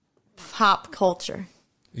pop culture.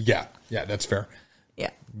 Yeah, that's fair.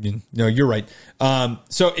 Yeah. No, you're right.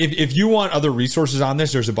 So if you want other resources on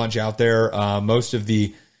this, there's a bunch out there. Most of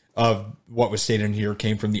what was stated in here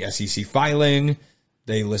came from the SEC filing.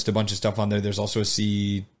 They list a bunch of stuff on there. There's also a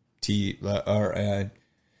CFTC.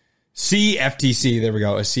 There we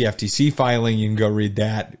go. A CFTC filing. You can go read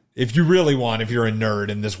that. If you really want, if you're a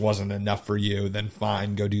nerd and this wasn't enough for you, then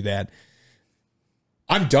fine, go do that.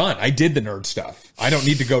 I'm done. I did the nerd stuff. I don't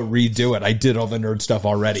need to go redo it. I did all the nerd stuff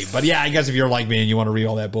already. But yeah, I guess if you're like me and you want to read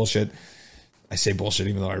all that bullshit, I say bullshit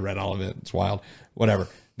even though I read all of it. It's wild. Whatever.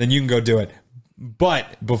 Then you can go do it.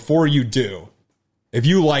 But before you do, if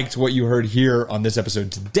you liked what you heard here on this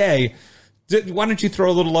episode today, why don't you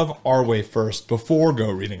throw a little love our way first before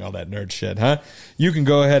go reading all that nerd shit, huh? You can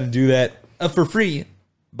go ahead and do that for free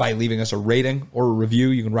by leaving us a rating or a review.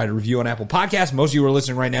 You can write a review on Apple Podcasts. Most of you are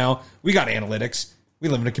listening right now. We got analytics. We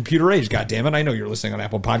live in a computer age, goddammit. I know you're listening on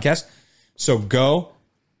Apple Podcasts. So go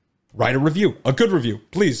write a review, a good review,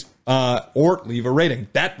 please. Or leave a rating.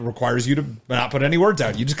 That requires you to not put any words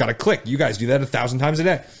out. You just got to click. You guys do that 1,000 times a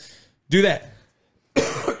day. Do that.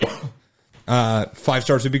 5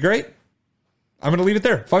 stars would be great. I'm going to leave it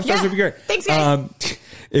there. 5 stars would be great. Thanks, guys.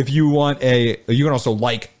 If you want you can also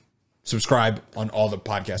subscribe on all the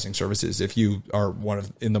podcasting services if you are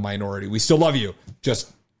in the minority. We still love you,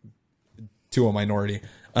 just to a minority.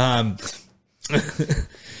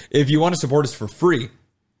 If you want to support us for free,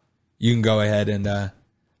 you can go ahead and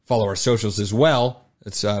follow our socials as well.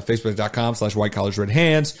 It's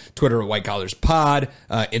facebook.com/whitecollarsredhands, Twitter at whitecollarspod,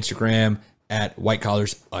 Instagram at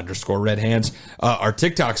whitecollars_redhands. Our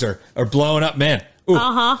TikToks are blowing up, man. Ooh,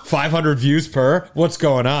 500 views per. What's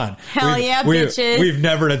going on? Hell yeah, bitches. We've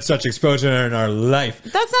never had such exposure in our life.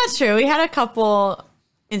 That's not true. We had a couple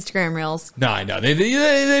Instagram reels. No, I know. They've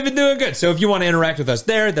been doing good. So if you want to interact with us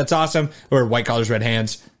there, that's awesome. Or White Collars Red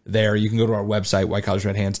Hands there. You can go to our website,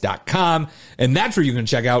 whitecollarsredhands.com. And that's where you can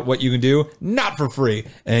check out what you can do, not for free.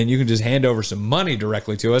 And you can just hand over some money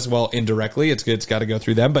directly to us. Well, indirectly. It's got to go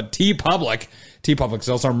through them. But TeePublic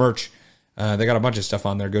sells our merch. They got a bunch of stuff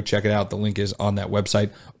on there. Go check it out. The link is on that website,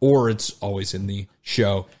 or it's always in the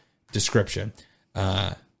show description.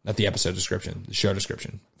 Not the episode description, the show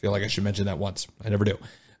description. I feel like I should mention that once. I never do.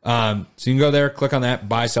 So you can go there, click on that,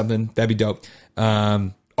 buy something. That'd be dope.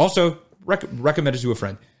 Also, recommend it to a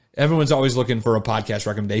friend. Everyone's always looking for a podcast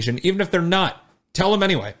recommendation, even if they're not. Tell them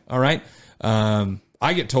anyway, all right?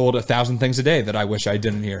 I get told 1,000 things a day that I wish I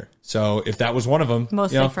didn't hear. So if that was one of them.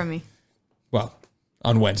 Mostly from me. Well,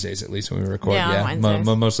 on Wednesdays, at least, when we record. Yeah,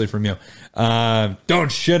 Mostly from you.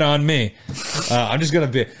 Don't shit on me. I'm just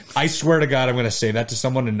going to I swear to God, I'm going to say that to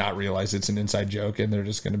someone and not realize it's an inside joke, and they're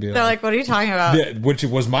just going to be they're like, what are you talking about? Yeah, which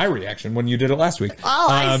was my reaction when you did it last week. Oh,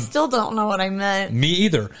 I still don't know what I meant. Me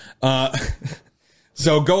either.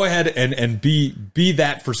 So go ahead and be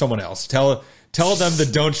that for someone else. Tell them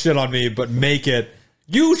to don't shit on me, but make it,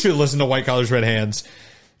 you should listen to White Collars Red Hands.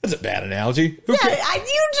 That's a bad analogy. You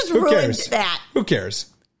just ruined that. Who cares?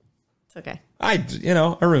 It's okay. I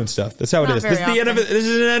ruin stuff. That's how it is. This is the end of it. This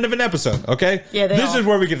is the end of an episode. Okay. Yeah. This is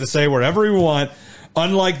where we get to say whatever we want,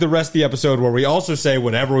 unlike the rest of the episode where we also say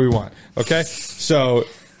whatever we want. Okay. So.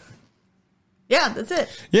 Yeah, that's it.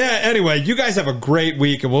 Yeah. Anyway, you guys have a great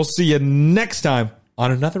week, and we'll see you next time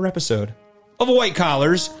on another episode of White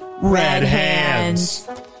Collars Red Hands.